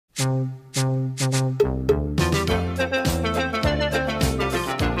Sarah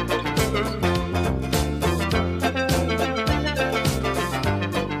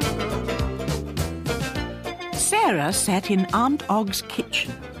sat in Aunt Og's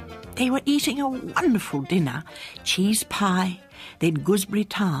kitchen. They were eating a wonderful dinner, cheese pie, then gooseberry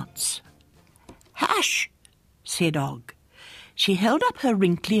tarts. "Hush," said Og. She held up her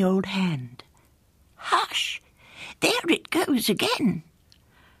wrinkly old hand. "Hush, there it goes again."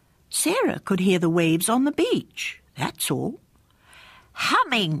 Sarah could hear the waves on the beach, that's all.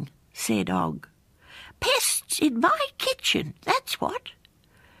 "Humming," said Og. "Pests in my kitchen, that's what."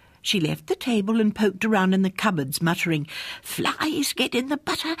 She left the table and poked around in the cupboards, muttering, "Flies get in the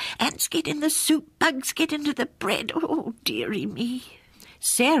butter, ants get in the soup, bugs get into the bread. Oh, dearie me."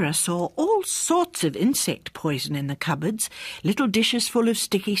 Sarah saw all sorts of insect poison in the cupboards, little dishes full of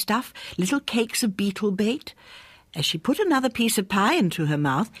sticky stuff, little cakes of beetle bait. As she put another piece of pie into her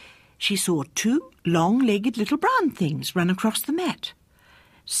mouth, she saw 2 long-legged little brown things run across the mat.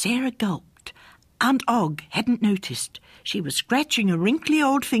 Sarah gulped. Aunt Og hadn't noticed. She was scratching a wrinkly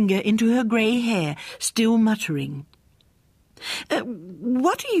old finger into her grey hair, still muttering.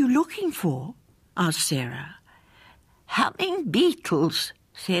 "What are you looking for?" asked Sarah. "Humming beetles,"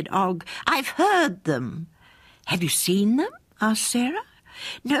 said Og. "I've heard them." "Have you seen them?" asked Sarah.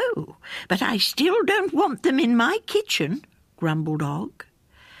 "No, but I still don't want them in my kitchen," grumbled Og.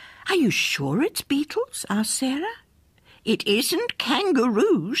 "Are you sure it's beetles?" asked Sarah. "It isn't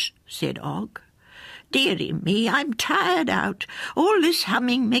kangaroos," said Og. "Dearie me, I'm tired out. All this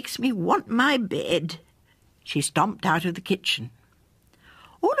humming makes me want my bed." She stomped out of the kitchen.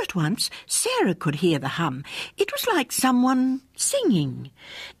 All at once, Sarah could hear the hum. It was like someone singing.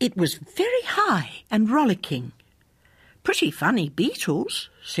 It was very high and rollicking. "Pretty funny beetles,"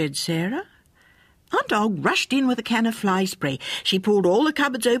 said Sarah. Aunt Og rushed in with a can of fly spray. She pulled all the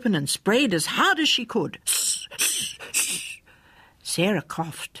cupboards open and sprayed as hard as she could. Sarah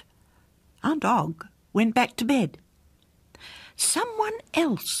coughed. Aunt Og went back to bed. Someone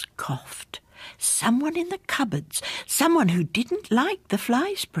else coughed. Someone in the cupboards. Someone who didn't like the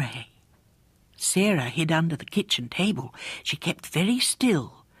fly spray. Sarah hid under the kitchen table. She kept very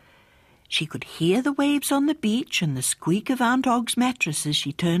still. She could hear the waves on the beach and the squeak of Aunt Og's mattress as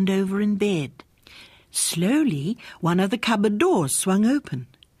she turned over in bed. Slowly, one of the cupboard doors swung open.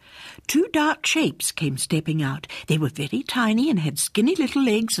 2 dark shapes came stepping out. They were very tiny and had skinny little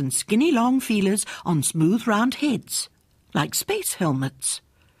legs and skinny long feelers on smooth round heads, like space helmets.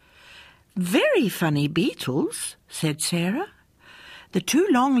 "Very funny beetles," said Sarah. The 2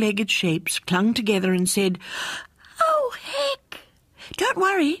 long-legged shapes clung together and said, "Oh, heck!" "Don't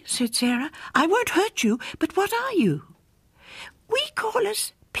worry," said Sarah. "I won't hurt you, but what are you?" "We call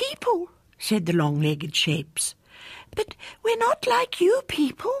us people," said the long-legged shapes. "But we're not like you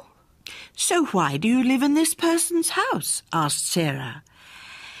people." "So why do you live in this person's house?" asked Sarah.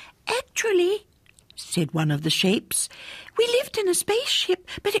 "Actually," said one of the shapes, "we lived in a spaceship,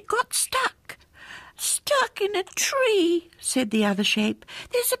 but it got stuck." "Stuck in a tree," said the other shape.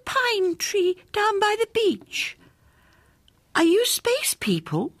 "There's a pine tree down by the beach." "Are you space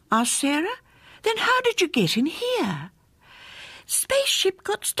people?" asked Sarah. "Then how did you get in here?" "Spaceship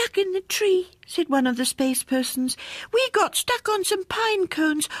got stuck in the tree," said one of the space persons. "We got stuck on some pine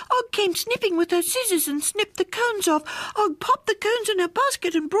cones. Og came snipping with her scissors and snipped the cones off. Og popped the cones in a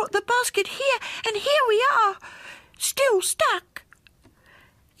basket and brought the basket here, and here we are, still stuck."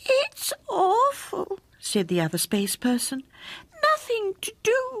 "It's awful," said the other space person. "Nothing to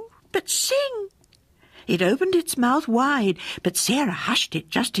do but sing." It opened its mouth wide, but Sarah hushed it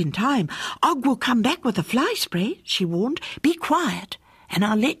just in time. "Og will come back with a fly spray," she warned. "Be quiet, and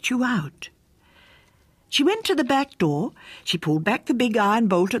I'll let you out." She went to the back door. She pulled back the big iron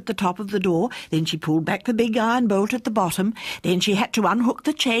bolt at the top of the door. Then she pulled back the big iron bolt at the bottom. Then she had to unhook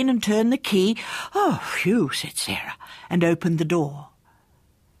the chain and turn the key. "Oh, phew," said Sarah, and opened the door.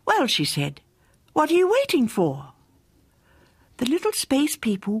 "Well," she said, "what are you waiting for?" The little space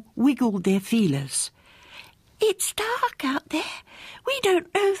people wiggled their feelers. "It's dark out there. We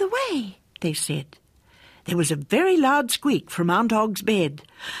don't know the way," they said. There was a very loud squeak from Aunt Og's bed.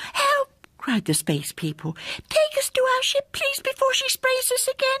 "Help!" cried the space people. "Take us to our ship, please, before she sprays us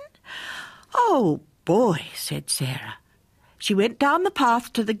again." "Oh, boy," said Sarah. She went down the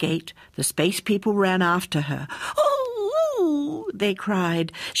path to the gate. The space people ran after her. "Oh!" they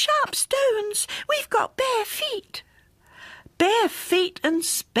cried. "Sharp stones! We've got bare feet." "Bare feet and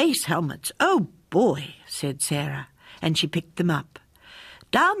space helmets! Oh, boy," said Sarah, and she picked them up.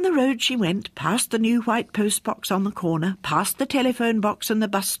 Down the road she went, past the new white postbox on the corner, past the telephone box and the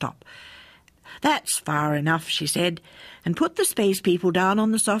bus stop. "That's far enough," she said, and put the space people down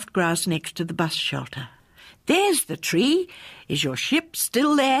on the soft grass next to the bus shelter. "There's the tree. Is your ship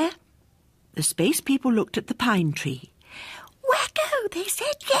still there?" The space people looked at the pine tree. "Wacko," they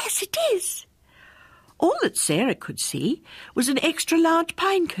said. "Yes, it is." All that Sarah could see was an extra large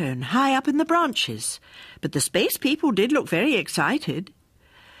pine cone high up in the branches, but the space people did look very excited.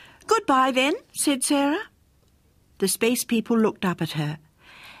 "Goodbye, then," said Sarah. The space people looked up at her.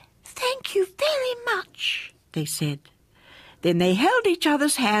 "Thank you very much," they said. Then they held each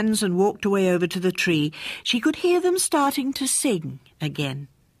other's hands and walked away over to the tree. She could hear them starting to sing again.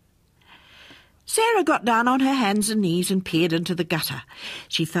 Sarah got down on her hands and knees and peered into the gutter.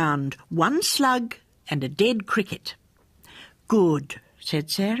 She found one slug and a dead cricket. "Good," said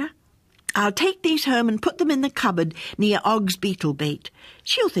Sarah. "I'll take these home and put them in the cupboard near Og's beetle bait.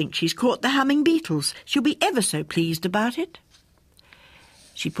 She'll think she's caught the humming beetles. She'll be ever so pleased about it."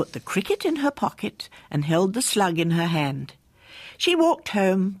 She put the cricket in her pocket and held the slug in her hand. She walked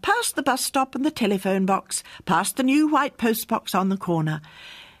home, past the bus stop and the telephone box, past the new white postbox on the corner.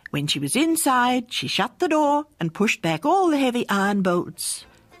 When she was inside, she shut the door and pushed back all the heavy iron bolts.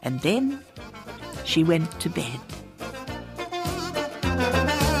 And then she went to bed.